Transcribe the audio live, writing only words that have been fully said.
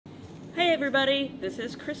Hey everybody, this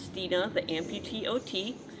is Christina, the Amputee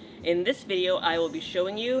OT. In this video I will be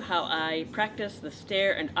showing you how I practice the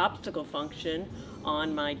stair and obstacle function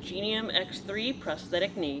on my Genium X3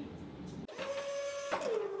 prosthetic knee.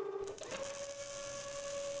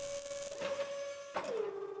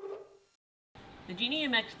 The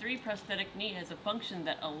Genium X3 prosthetic knee has a function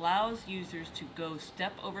that allows users to go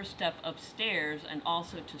step over step upstairs and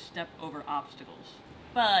also to step over obstacles.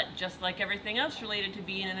 But just like everything else related to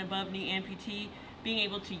being an above-knee amputee, being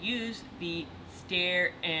able to use the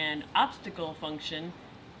stair and obstacle function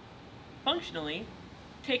functionally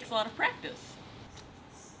takes a lot of practice.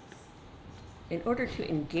 In order to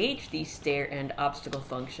engage the stair and obstacle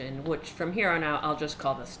function, which from here on out I'll just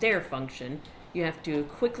call the stair function, you have to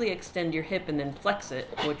quickly extend your hip and then flex it,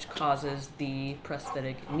 which causes the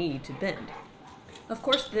prosthetic knee to bend. Of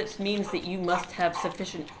course, this means that you must have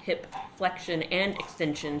sufficient hip flexion and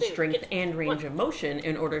extension strength and range of motion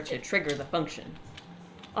in order to trigger the function.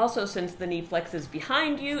 Also, since the knee flexes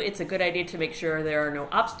behind you, it's a good idea to make sure there are no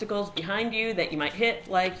obstacles behind you that you might hit,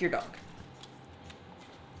 like your dog.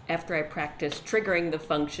 After I practice triggering the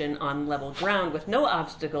function on level ground with no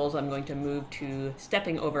obstacles, I'm going to move to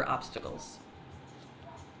stepping over obstacles.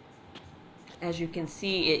 As you can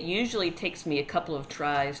see, it usually takes me a couple of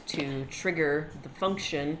tries to trigger the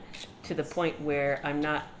function to the point where I'm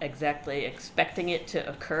not exactly expecting it to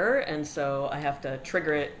occur, and so I have to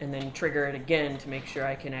trigger it and then trigger it again to make sure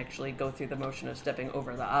I can actually go through the motion of stepping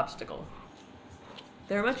over the obstacle.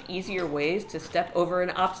 There are much easier ways to step over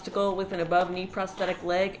an obstacle with an above-knee prosthetic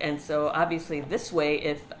leg, and so obviously this way,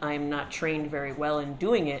 if I'm not trained very well in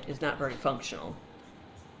doing it, is not very functional.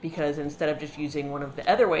 Because instead of just using one of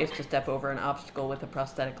the other ways to step over an obstacle with a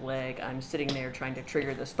prosthetic leg, I'm sitting there trying to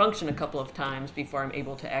trigger this function a couple of times before I'm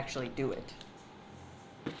able to actually do it.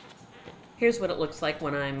 Here's what it looks like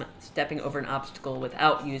when I'm stepping over an obstacle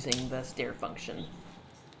without using the stair function.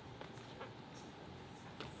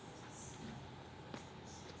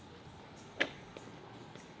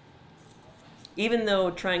 Even though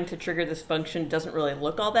trying to trigger this function doesn't really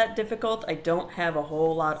look all that difficult, I don't have a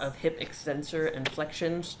whole lot of hip extensor and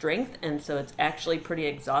flexion strength, and so it's actually pretty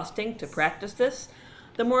exhausting to practice this.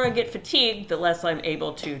 The more I get fatigued, the less I'm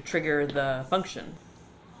able to trigger the function.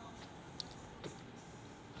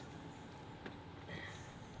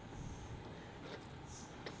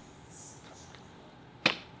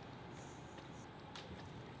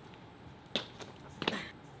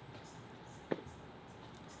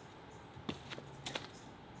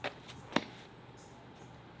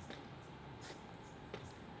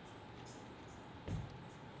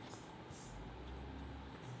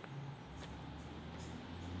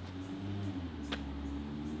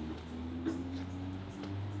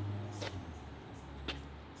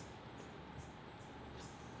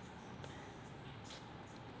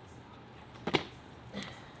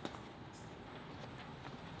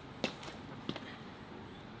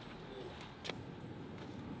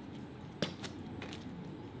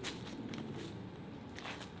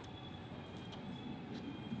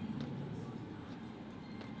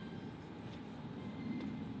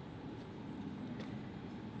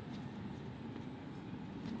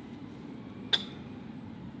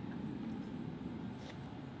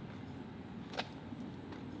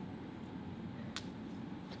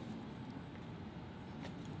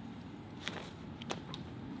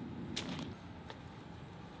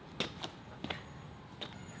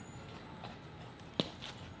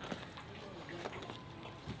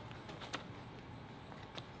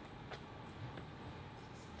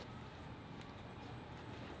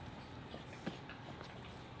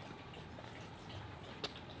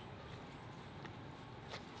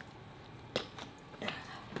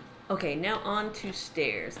 Okay, now on to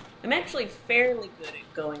stairs. I'm actually fairly good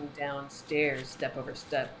at going down stairs step over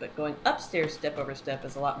step, but going upstairs step over step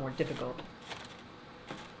is a lot more difficult.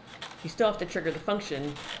 You still have to trigger the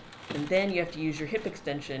function, and then you have to use your hip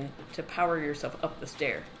extension to power yourself up the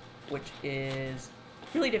stair, which is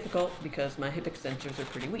really difficult because my hip extensors are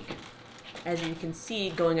pretty weak. As you can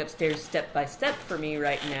see, going upstairs step by step for me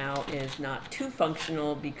right now is not too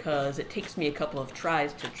functional because it takes me a couple of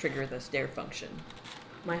tries to trigger the stair function.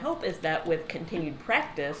 My hope is that with continued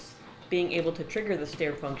practice, being able to trigger the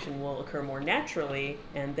stair function will occur more naturally,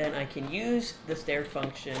 and then I can use the stair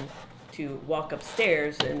function to walk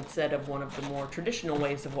upstairs instead of one of the more traditional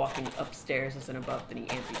ways of walking upstairs as an above-the-knee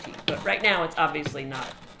amputee. But right now, it's obviously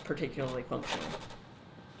not particularly functional.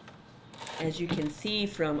 As you can see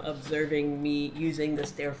from observing me using the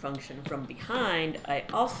stair function from behind, I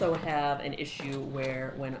also have an issue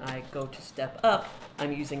where when I go to step up,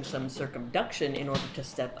 I'm using some circumduction in order to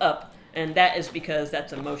step up, And that is because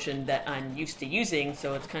that's a motion that I'm used to using,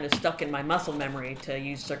 so it's kind of stuck in my muscle memory to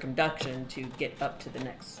use circumduction to get up to the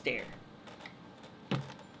next stair.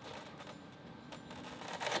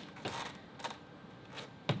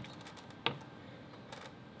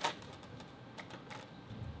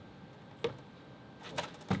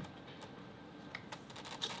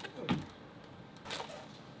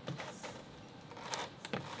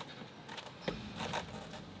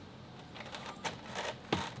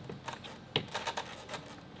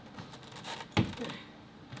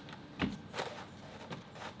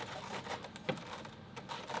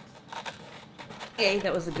 Okay,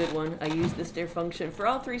 that was a good one. I used the stair function for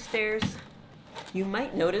all 3 stairs. You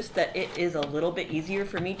might notice that it is a little bit easier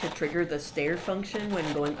for me to trigger the stair function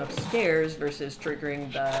when going upstairs versus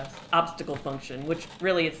triggering the obstacle function, which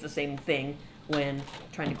really it's the same thing when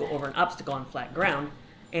trying to go over an obstacle on flat ground.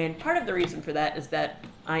 And part of the reason for that is that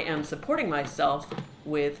I am supporting myself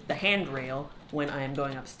with the handrail when I am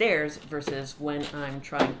going upstairs versus when I'm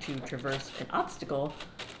trying to traverse an obstacle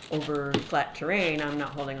over flat terrain, I'm not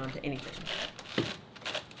holding on to anything.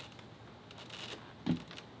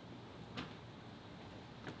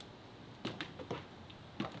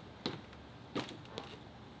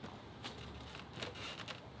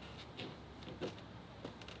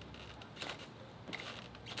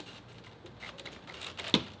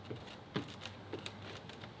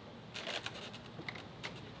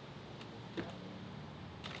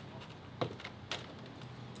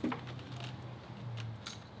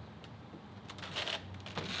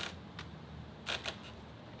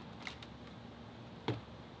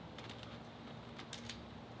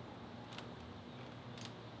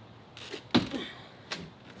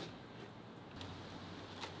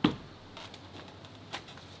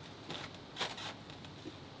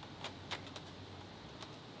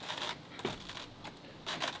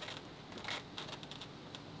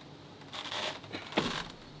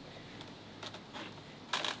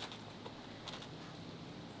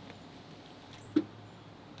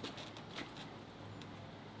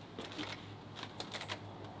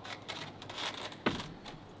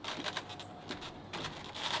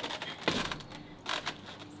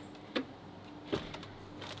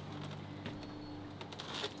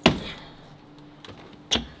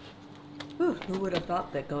 Who would have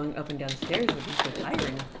thought that going up and down stairs would be so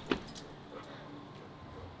tiring?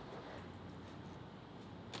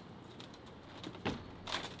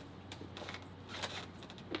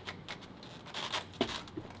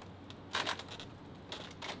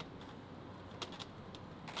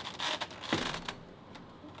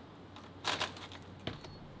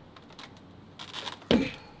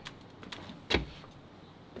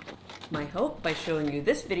 My hope by showing you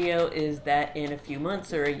this video is that in a few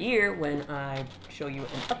months or a year, when I show you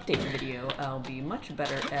an update video, I'll be much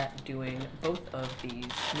better at doing both of these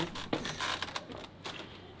movements.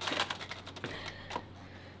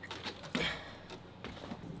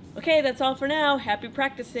 Okay, that's all for now. Happy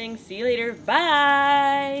practicing. See you later.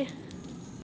 Bye!